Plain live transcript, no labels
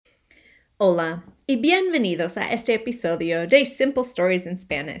Hola, y bienvenidos a este episodio de Simple Stories in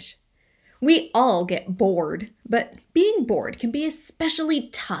Spanish. We all get bored, but being bored can be especially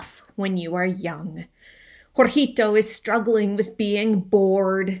tough when you are young. Jorgito is struggling with being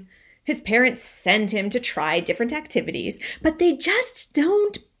bored. His parents send him to try different activities, but they just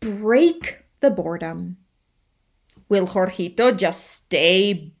don't break the boredom. Will Jorgito just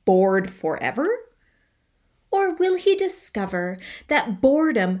stay bored forever? Or will he discover that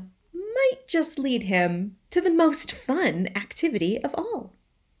boredom might just lead him to the most fun activity of all?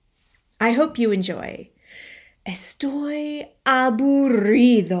 I hope you enjoy. Estoy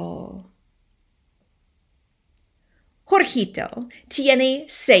aburrido. Jorgito tiene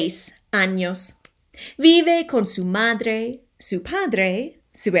 6 años. Vive con su madre, su padre,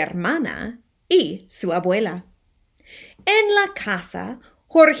 su hermana y su abuela. En la casa,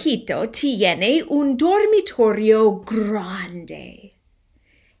 Jorgito tiene un dormitorio grande.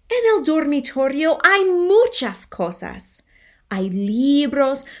 En el dormitorio hay muchas cosas. Hay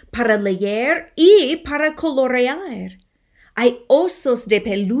libros para leer y para colorear. Hay osos de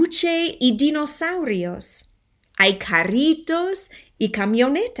peluche y dinosaurios. Hay carritos y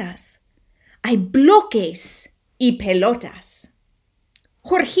camionetas. Hay bloques y pelotas.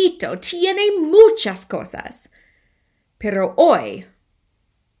 Jorgito tiene muchas cosas, pero hoy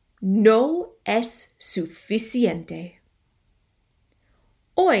no es suficiente.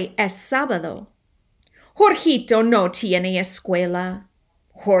 Hoy es sábado. Jorgito no tiene escuela.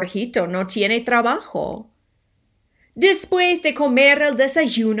 Jorgito no tiene trabajo. Después de comer el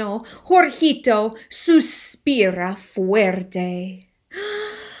desayuno, Jorgito suspira fuerte.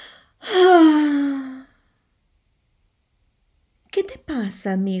 ¿Qué te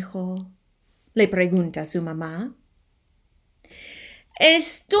pasa, mijo?, le pregunta su mamá.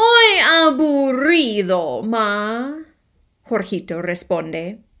 Estoy aburrido, ma, Jorgito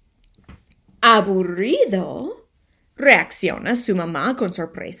responde. ¿Aburrido?, reacciona su mamá con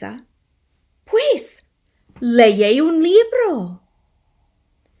sorpresa. Pues, lee un libro.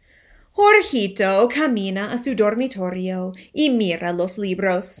 Jorgito camina a su dormitorio y mira los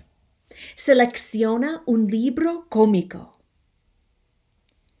libros. Selecciona un libro cómico.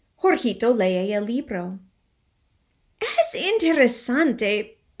 Jorgito lee el libro. Es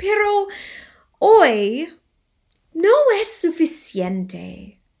interesante, pero hoy no es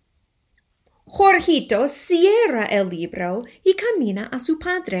suficiente. Jorgito cierra el libro y camina a su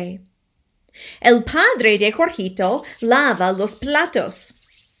padre. El padre de Jorgito lava los platos.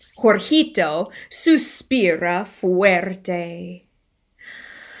 Jorgito suspira fuerte.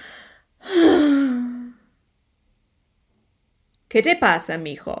 ¿Qué te pasa,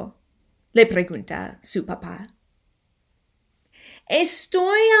 mijo?, le pregunta su papá.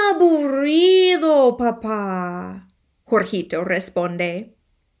 Estoy aburrido, papá, Jorgito responde.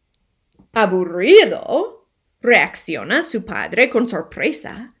 ¿Aburrido?, reacciona su padre con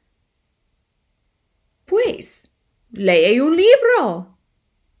sorpresa. Pues, lee un libro.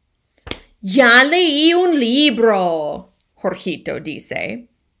 Ya leí un libro, Jorgito dice.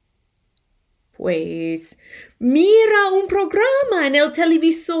 Pues, mira un programa en el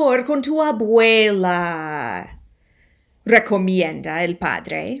televisor con tu abuela, recomienda el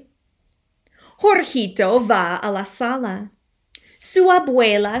padre. Jorgito va a la sala. Su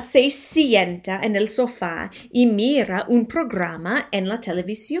abuela se sienta en el sofá y mira un programa en la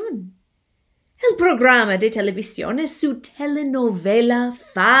televisión. El programa de televisión es su telenovela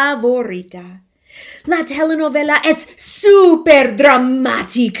favorita. La telenovela es súper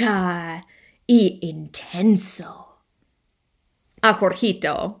dramática y intenso. A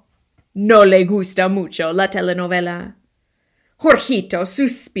Jorgito no le gusta mucho la telenovela. Jorgito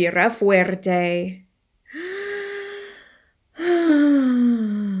suspira fuerte.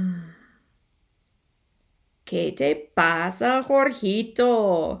 ¿Qué te pasa,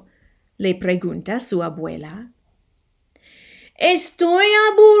 Jorgito?, le pregunta su abuela. Estoy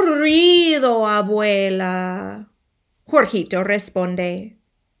aburrido, abuela, Jorgito responde.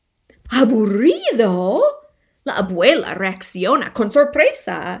 ¿Aburrido?, la abuela reacciona con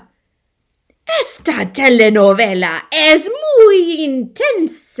sorpresa. Esta telenovela es muy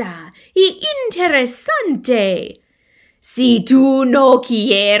intensa y interesante. Si tú no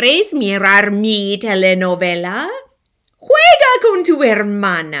quieres mirar mi telenovela, juega con tu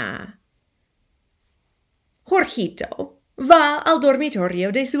hermana. Jorgito va al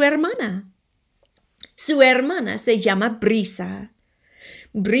dormitorio de su hermana. Su hermana se llama Brisa.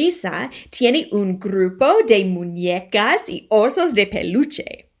 Brisa tiene un grupo de muñecas y osos de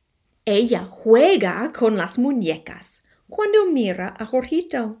peluche. Ella juega con las muñecas cuando mira a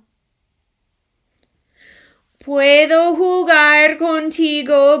Jorgito. ¿Puedo jugar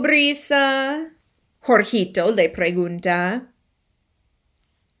contigo, Brisa? Jorgito le pregunta.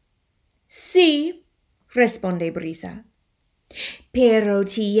 Sí, responde Brisa. Pero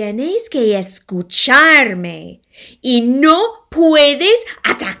tienes que escucharme y no puedes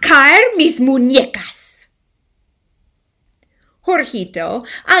atacar mis muñecas. Jorgito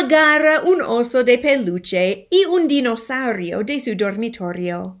agarra un oso de peluche y un dinosaurio de su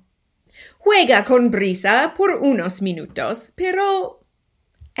dormitorio. Juega con Brisa por unos minutos, pero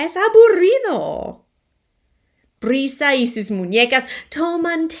es aburrido. Brisa y sus muñecas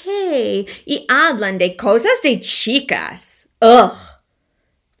toman té y hablan de cosas de chicas. ¡Ugh!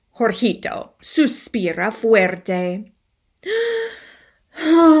 Jorgito suspira fuerte.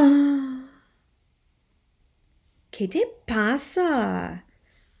 ¿Qué te pasa?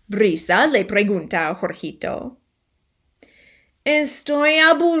 Brisa le pregunta a Jorgito. Estoy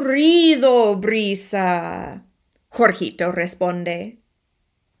aburrido, Brisa. Jorgito responde.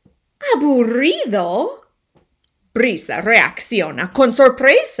 ¿Aburrido? Brisa reacciona con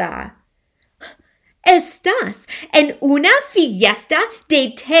sorpresa. Estás en una fiesta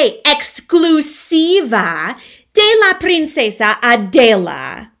de té exclusiva de la princesa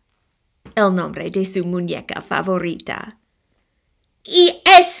Adela, el nombre de su muñeca favorita. ¿Y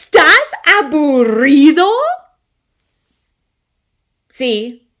estás aburrido?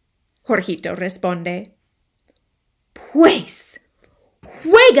 Sí, Jorgito responde. Pues,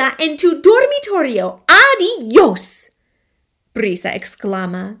 juega en tu dormitorio. ¡Adiós! Brisa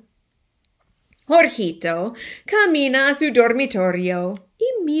exclama. Jorgito camina a su dormitorio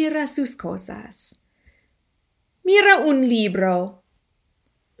y mira sus cosas. Mira un libro.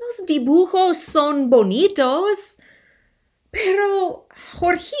 Los dibujos son bonitos, pero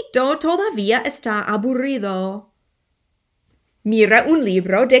Jorgito todavía está aburrido. Mira un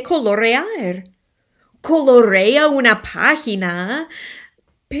libro de colorear. Colorea una página,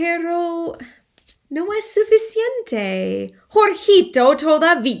 pero no es suficiente. Jorgito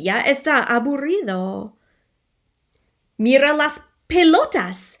todavía está aburrido. Mira las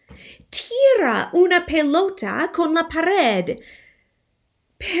pelotas. Tira una pelota con la pared.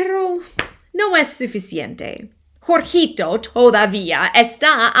 Pero no es suficiente. Jorgito todavía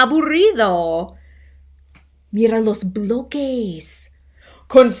está aburrido. Mira los bloques.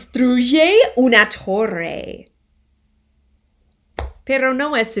 Construye una torre. Pero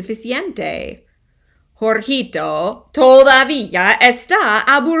no es suficiente. Jorgito todavía está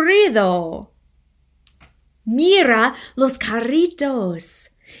aburrido. Mira los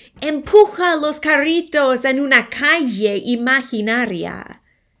carritos. Empuja los carritos en una calle imaginaria.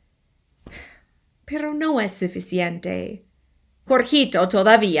 Pero no es suficiente. Jorgito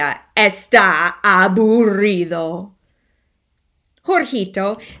todavía está aburrido.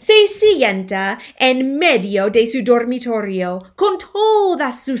 Jorgito se sienta en medio de su dormitorio con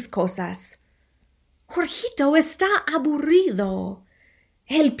todas sus cosas. Jorgito está aburrido.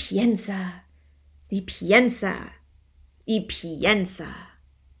 Él piensa y piensa y piensa.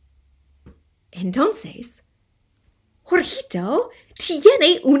 Entonces, Jorgito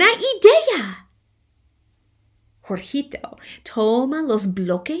tiene una idea. Jorgito toma los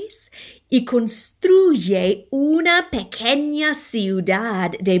bloques y construye una pequeña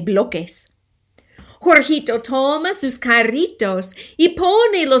ciudad de bloques. Jorgito toma sus carritos y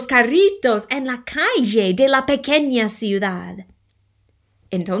pone los carritos en la calle de la pequeña ciudad.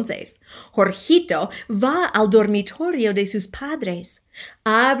 Entonces, Jorgito va al dormitorio de sus padres,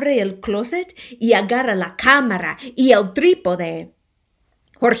 abre el closet y agarra la cámara y el trípode.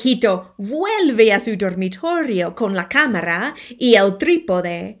 Jorgito vuelve a su dormitorio con la cámara y el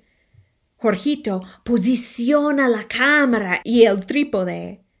trípode. Jorgito posiciona la cámara y el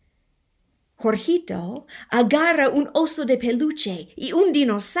trípode. Jorgito agarra un oso de peluche y un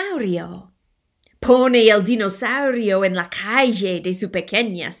dinosaurio. Pone el dinosaurio en la calle de su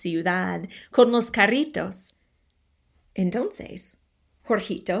pequeña ciudad con los carritos. Entonces,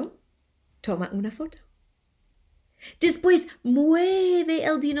 Jorgito toma una foto. Después mueve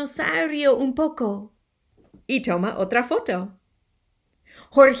el dinosaurio un poco y toma otra foto.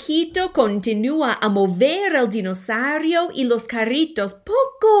 Jorgito continúa a mover el dinosaurio y los carritos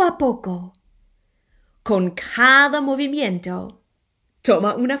poco a poco. Con cada movimiento,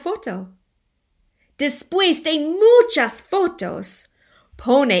 toma una foto. Después de muchas fotos,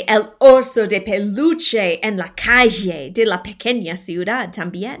 pone el oso de peluche en la calle de la pequeña ciudad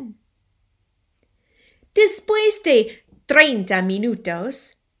también. Después de 30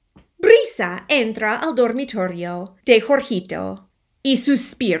 minutos, Brisa entra al dormitorio de Jorgito y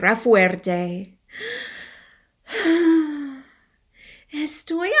suspira fuerte.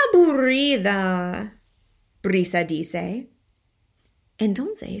 Estoy aburrida. Brisa dice.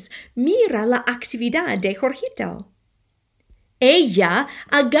 Entonces, mira la actividad de Jorgito. Ella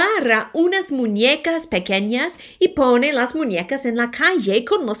agarra unas muñecas pequeñas y pone las muñecas en la calle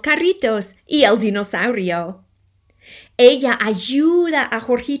con los carritos y el dinosaurio. Ella ayuda a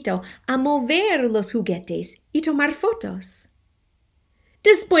Jorgito a mover los juguetes y tomar fotos.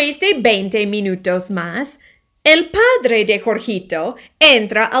 Después de 20 minutos más, el padre de Jorgito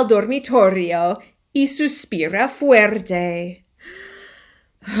entra al dormitorio y suspira fuerte.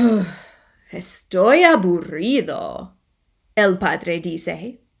 Estoy aburrido, el padre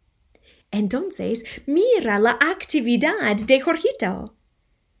dice. Entonces mira la actividad de Jorgito.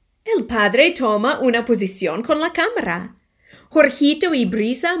 El padre toma una posición con la cámara. Jorgito y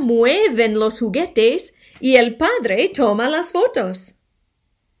Brisa mueven los juguetes y el padre toma las fotos.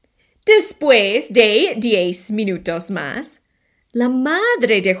 Después de 10 minutos más, la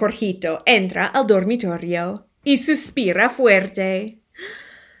madre de Jorgito entra al dormitorio y suspira fuerte.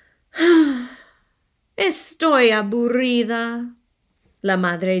 Estoy aburrida, la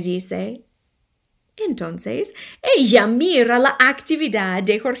madre dice. Entonces, ella mira la actividad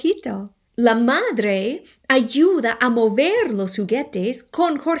de Jorgito. La madre ayuda a mover los juguetes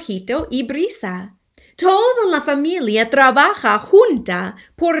con Jorgito y Brisa. Toda la familia trabaja junta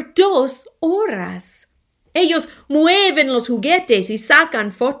por 2 horas. Ellos mueven los juguetes y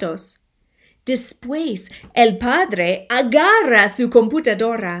sacan fotos. Después, el padre agarra su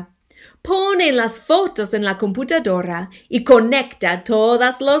computadora, pone las fotos en la computadora y conecta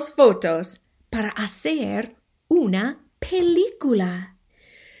todas las fotos para hacer una película.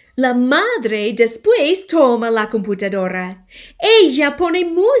 La madre después toma la computadora. Ella pone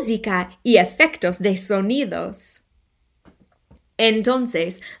música y efectos de sonidos.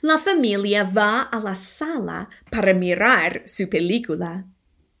 Entonces, la familia va a la sala para mirar su película.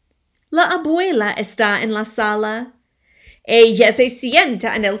 La abuela está en la sala. Ella se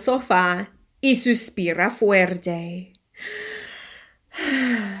sienta en el sofá y suspira fuerte.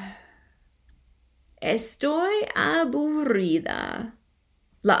 Estoy aburrida,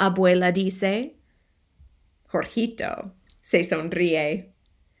 la abuela dice. Jorgito se sonríe.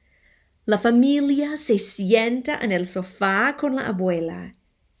 La familia se sienta en el sofá con la abuela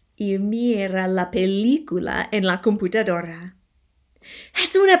y mira la película en la computadora.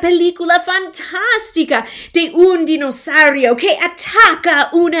 Es una película fantástica de un dinosaurio que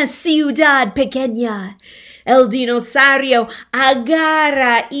ataca una ciudad pequeña. El dinosaurio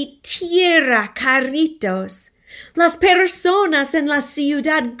agarra y tira carritos. Las personas en la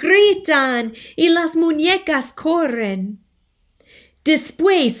ciudad gritan y las muñecas corren.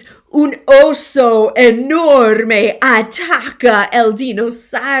 Después, un oso enorme ataca el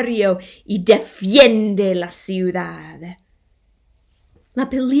dinosaurio y defiende la ciudad. La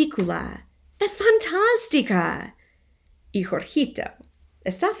película es fantástica y Jorgito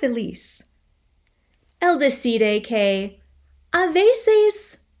está feliz. Él decide que a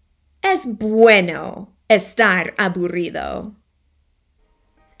veces es bueno estar aburrido.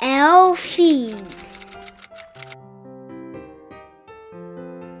 El fin.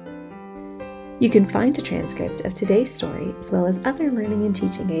 You can find a transcript of today's story as well as other learning and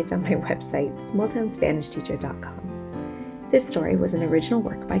teaching aids on my website, smalltownspanishteacher.com. This story was an original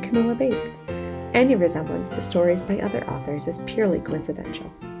work by Camilla Bates. Any resemblance to stories by other authors is purely coincidental,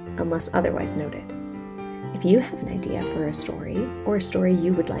 unless otherwise noted. If you have an idea for a story or a story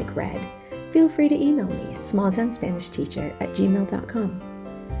you would like read, feel free to email me at smalltownspanishteacher@gmail.com.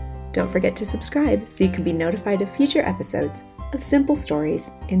 Don't forget to subscribe so you can be notified of future episodes of Simple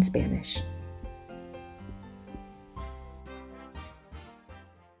Stories in Spanish.